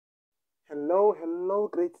Hello,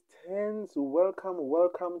 grade 10s.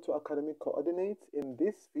 Welcome to Academic Coordinates. In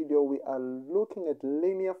this video, we are looking at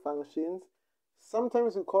linear functions.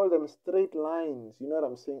 Sometimes we call them straight lines. You know what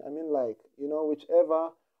I'm saying? I mean, like, whichever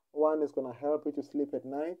one is going to help you to sleep at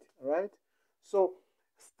night, right? So,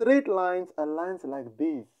 straight lines are lines like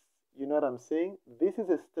this. You know what I'm saying? This is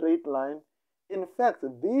a straight line. In fact,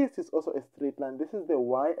 this is also a straight line. This is the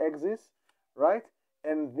y-axis, right?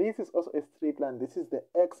 And this is also a straight line. This is the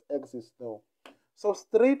x-axis though. So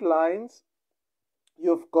straight lines,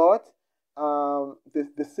 you've got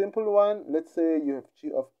the simple one. Let's say you have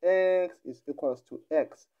g of x is equals to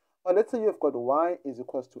x. Or let's say you've got y is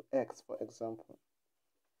equals to x, for example.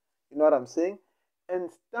 You know what I'm saying?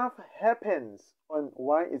 And stuff happens on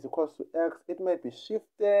y is equals to x. It might be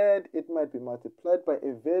shifted. It might be multiplied by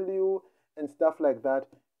a value and stuff like that.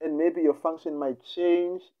 And maybe your function might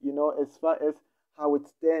change, as far as how it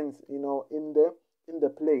stands, in the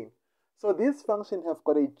plane. So this function have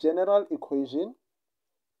got a general equation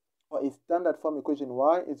or a standard form equation.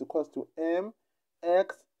 Y is equals to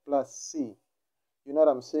mx plus c. You know what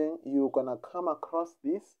I'm saying? You're gonna come across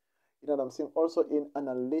this, you know what I'm saying, also in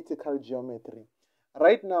analytical geometry.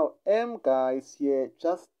 Right now, m, guys, here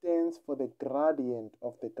just stands for the gradient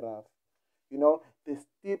of the graph. The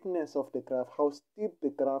steepness of the graph, how steep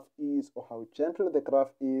the graph is or how gentle the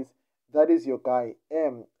graph is. That is your guy,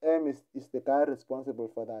 m. M is the guy responsible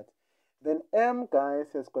for that. Then m,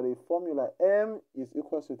 guys, has got a formula. M is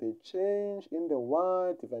equal to the change in the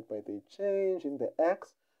y divided by the change in the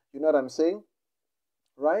x. You know what I'm saying?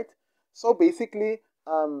 Right? So basically,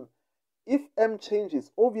 if m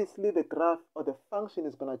changes, obviously the graph or the function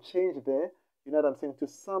is going to change there. You know what I'm saying? To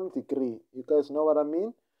some degree. You guys know what I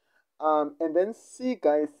mean? And then c,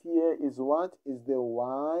 guys, here is what? Is the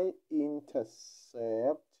y-intercept.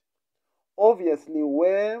 Obviously,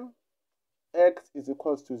 where x is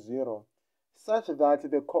equals to 0, such that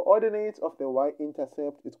the coordinates of the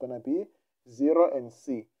y-intercept is going to be 0 and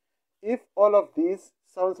c. If all of this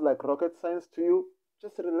sounds like rocket science to you,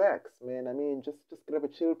 just relax, man. I mean, just grab a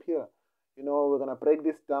chill pill. We're going to break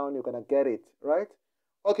this down. You're going to get it, right?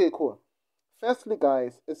 Okay, cool. Firstly,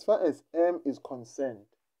 guys, as far as m is concerned,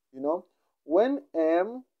 when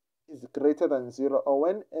m is greater than 0 or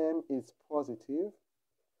when m is positive,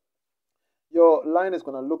 your line is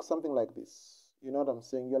going to look something like this. You know what I'm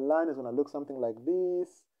saying? Your line is going to look something like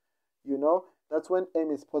this. That's when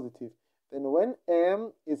m is positive. Then when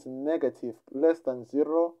m is negative, less than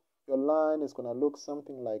 0, your line is going to look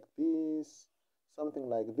something like this, and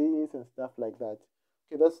stuff like that.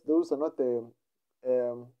 Okay, those are not the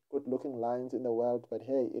good-looking lines in the world, but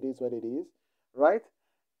hey, it is what it is, right?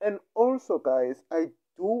 And also, guys, I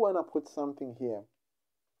do want to put something here.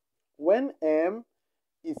 When m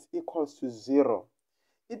is equals to 0,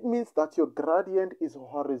 it means that your gradient is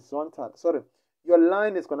horizontal. Sorry, your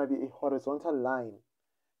line is going to be a horizontal line.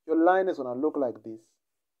 Your line is going to look like this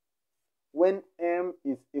when m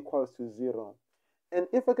is equals to 0. And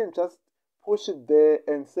if I can just push it there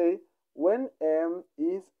and say when m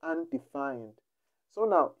is undefined. So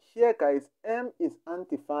now here, guys, m is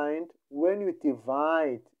undefined when you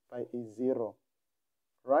divide by a 0,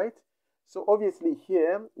 right? So obviously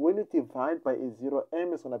here, when you divide by a 0,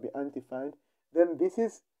 m is going to be undefined. Then this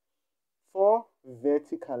is for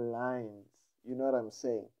vertical lines. You know what I'm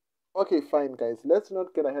saying? Okay, fine, guys. Let's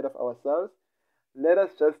not get ahead of ourselves. Let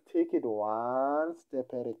us just take it one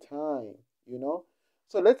step at a time,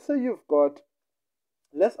 So let's say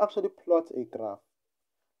let's actually plot a graph.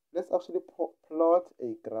 Let's actually plot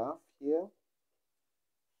a graph here,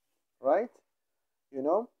 right?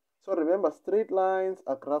 So remember, straight lines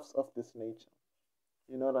are graphs of this nature.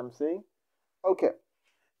 You know what I'm saying? Okay.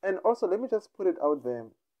 And also, let me just put it out there.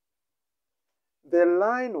 The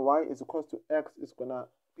line y is equals to x is going to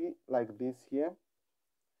be like this here.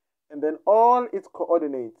 And then all its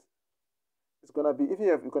coordinates is going to be,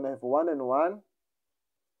 you're going to have 1 and 1,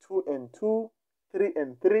 2 and 2, 3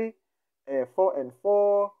 and 3, 4 and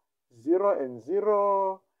 4, 0 and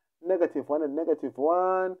 0, -1 and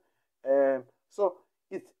 -1. So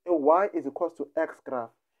it's a y is equals to x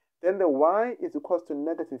graph. Then the y is equals to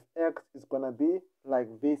 -x is going to be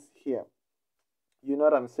like this here. You know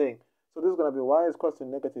what I'm saying? So this is going to be y is equals to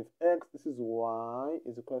 -x. This is y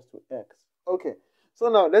is equals to x. Okay. So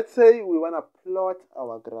now let's say we want to plot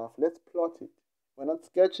our graph. Let's plot it. We're not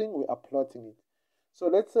sketching, we are plotting it. So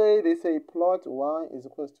let's say they say plot y is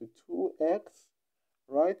equals to 2x,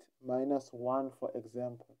 right, -1, for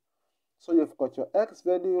example. So you've got your x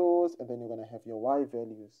values, and then you're going to have your y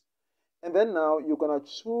values. And then now you're going to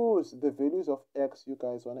choose the values of x you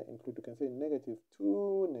guys want to include. You can say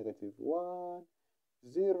 -2, -1,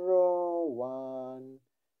 0, 1,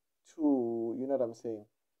 2, know what I'm saying?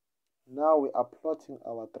 Now we are plotting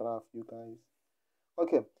our graph, you guys.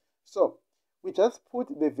 Okay, so we just put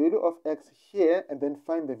the value of x here and then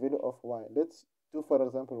find the value of y. Let's do, for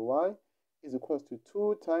example, y is equals to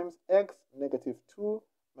 2 times x negative 2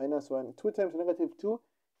 minus 1. 2 times negative 2,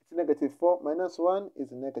 it's negative 4, minus 1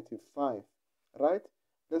 is negative 5, right?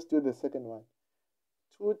 Let's do the second one.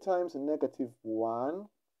 2 times negative 1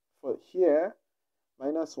 for here,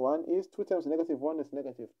 minus 1 is 2 times negative 1 is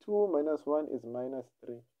negative 2, minus 1 is minus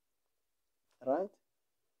 3, right?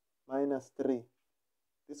 Minus 3.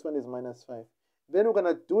 This one is minus 5. Then we're going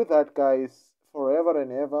to do that, guys, forever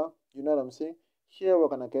and ever. You know what I'm saying? Here we're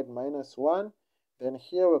going to get minus 1. Then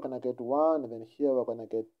here we're going to get 1. And then here we're going to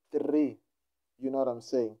get 3. You know what I'm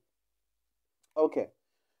saying? Okay.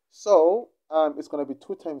 So it's going to be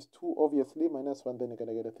 2 times 2, obviously, minus 1. Then you're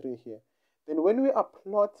going to get a 3 here. Then when we are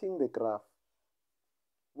plotting the graph,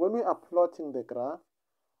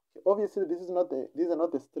 obviously these are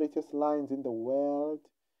not the straightest lines in the world.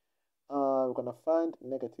 We're going to find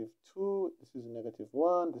negative 2, this is negative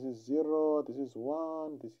 1, this is 0, this is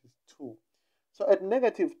 1, this is 2. So at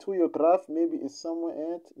negative 2, your graph maybe is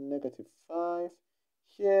somewhere at negative 5.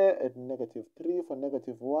 Here at negative 3 for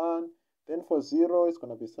negative 1. Then for 0, it's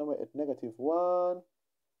going to be somewhere at negative 1.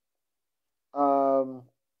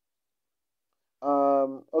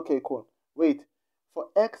 Okay, cool. Wait, for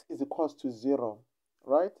x is equals to 0,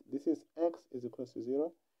 right? This is x is equals to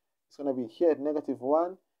 0. It's going to be here at negative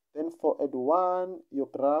 1. Then for at 1, your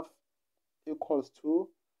graph equals to,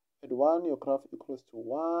 at 1, your graph equals to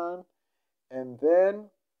 1. And then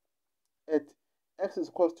at x is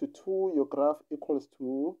equals to 2, your graph equals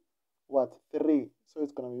to what? 3. So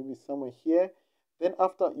it's going to be somewhere here. Then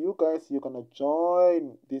after, you guys, you're going to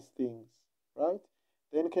join these things, right?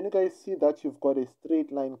 Then can you guys see that you've got a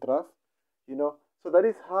straight line graph? You know, so that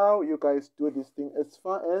is how you guys do this thing as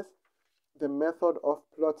far as the method of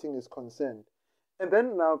plotting is concerned. And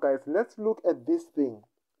then now, guys, let's look at this thing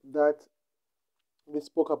that we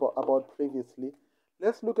spoke about previously.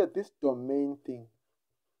 Let's look at this domain thing.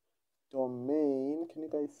 Domain, can you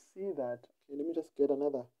guys see that? Okay, let me just get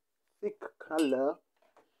another thick color.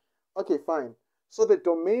 Okay, fine. So the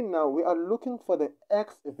domain now, we are looking for the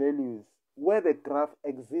x values where the graph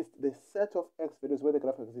exists, the set of x values where the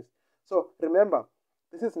graph exists. So remember,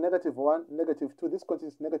 this is negative 1, negative 2. This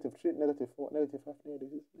contains negative 3, negative 4, negative 5, negative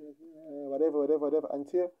 6, whatever,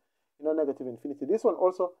 until, negative infinity. This one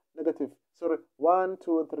also negative, 1,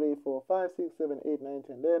 2, 3, 4, 5, 6, 7, 8, 9,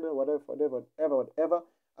 10, 11, whatever,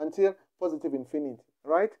 until positive infinity,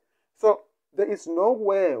 right? So there is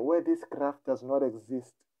nowhere where this graph does not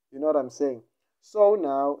exist. You know what I'm saying? So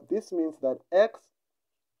now this means that x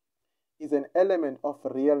is an element of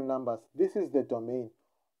real numbers. This is the domain.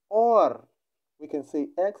 Or we can say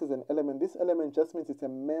x is an element. This element just means it's a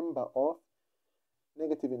member of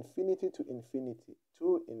negative infinity to infinity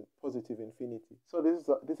to positive infinity. So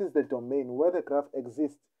this is the domain where the graph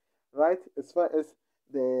exists, right? As far as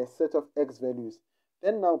the set of x values.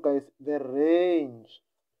 Then now, guys, the range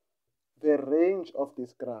of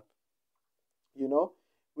this graph. We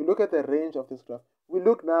look at the range of this graph. We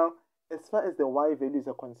look now as far as the y values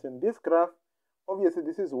are concerned. This graph, obviously,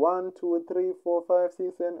 this is 1, 2, 3, 4, 5,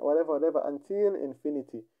 6, and whatever, until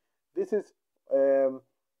infinity. This is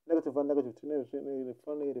negative 1, negative 2, negative 3, negative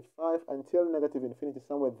 4, negative 5, until negative infinity,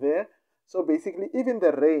 somewhere there. So basically, even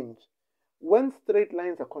the range, when straight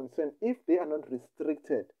lines are concerned, if they are not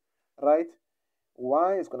restricted, right,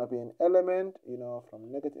 y is going to be an element, from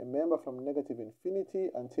a member from negative infinity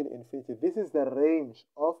until infinity. This is the range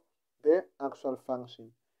of the actual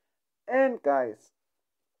function. And guys,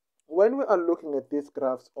 when we are looking at these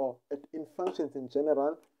graphs or in functions in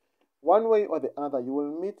general, one way or the other, you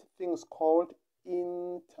will meet things called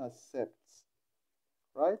intercepts,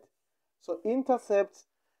 right? So intercepts,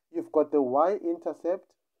 you've got the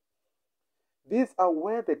y-intercept. These are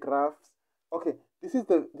where the graphs, okay, this is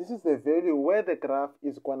the value where the graph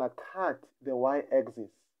is gonna cut the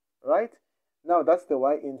y-axis, right? Now that's the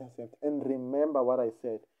y-intercept. And remember what I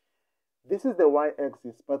said. This is the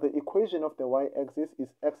y-axis, but the equation of the y-axis is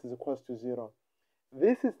x is equals to 0.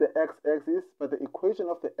 This is the x-axis, but the equation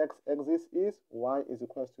of the x-axis is y is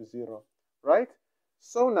equals to 0, right?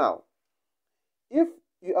 So now, if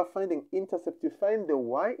you are finding intercept, you find the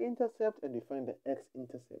y-intercept and you find the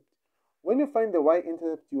x-intercept. When you find the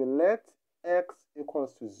y-intercept, you let x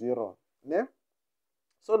equals to 0. Yeah?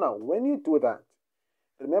 So now, when you do that,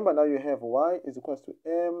 remember now you have y is equals to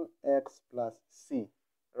mx plus c,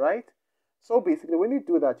 right? So basically, when you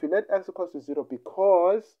do that, you let x equals to 0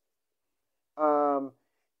 because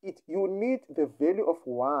you need the value of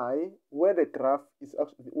y where the graph is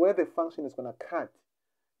actually, where the function is going to cut.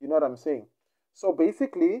 You know what I'm saying? So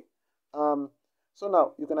basically, so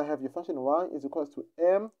now you're going to have your function y is equals to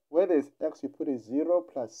m, where there's x, you put a 0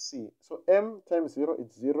 plus c. So m times 0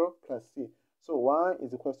 is 0 plus c. So y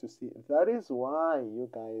is equals to c. That is why, you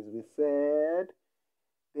guys, we said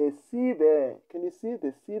the c there, can you see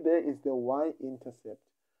the c there is the y-intercept.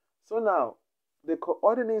 So now, the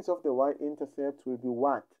coordinates of the y-intercept will be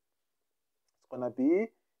what? It's going to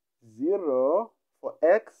be 0 for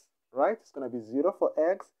x, right? It's going to be 0 for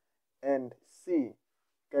x and c.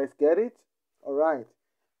 Guys, get it? All right.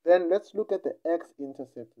 Then let's look at the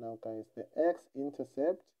x-intercept now, guys. The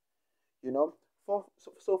x-intercept, you know,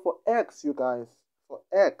 so for x, you guys, for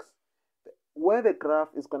x, where the graph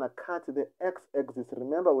is going to cut the x-axis,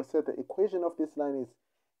 remember we said the equation of this line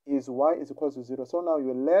is y is equals to 0. So now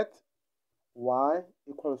you let y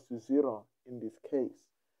equals to 0 in this case.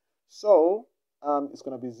 So it's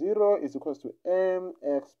going to be 0 is equals to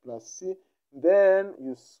mx plus c. Then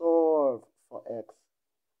you solve for x.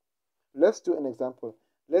 Let's do an example.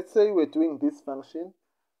 Let's say we're doing this function,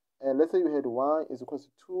 and let's say we had y is equals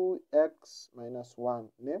to 2x minus 1.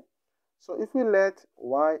 Yeah? So if we let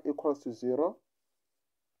y equals to 0,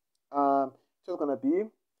 it's going to be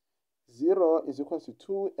 0 is equals to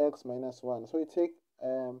 2x minus 1. So you take,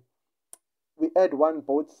 we add 1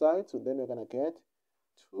 both sides, so then we're going to get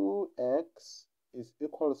 2x is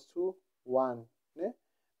equals to 1. Yeah?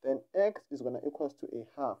 Then x is going to equals to a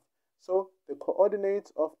half. So the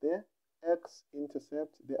coordinates of the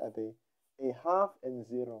x-intercept, they are a half and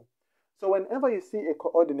 0. So whenever you see a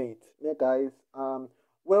coordinate, yeah, guys,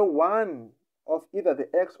 where one of either the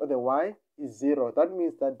x or the y is 0, that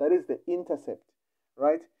means that that is the intercept,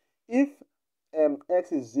 right? If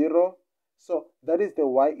x is 0, so that is the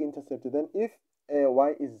y-intercept. Then if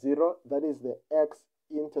y is 0, that is the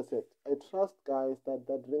x-intercept. I trust, guys, that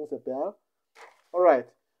that rings a bell. All right.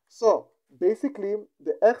 So basically,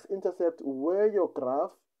 the x-intercept where your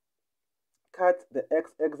graph cut the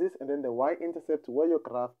x-axis, and then the y-intercept where your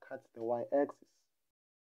graph cuts the y-axis.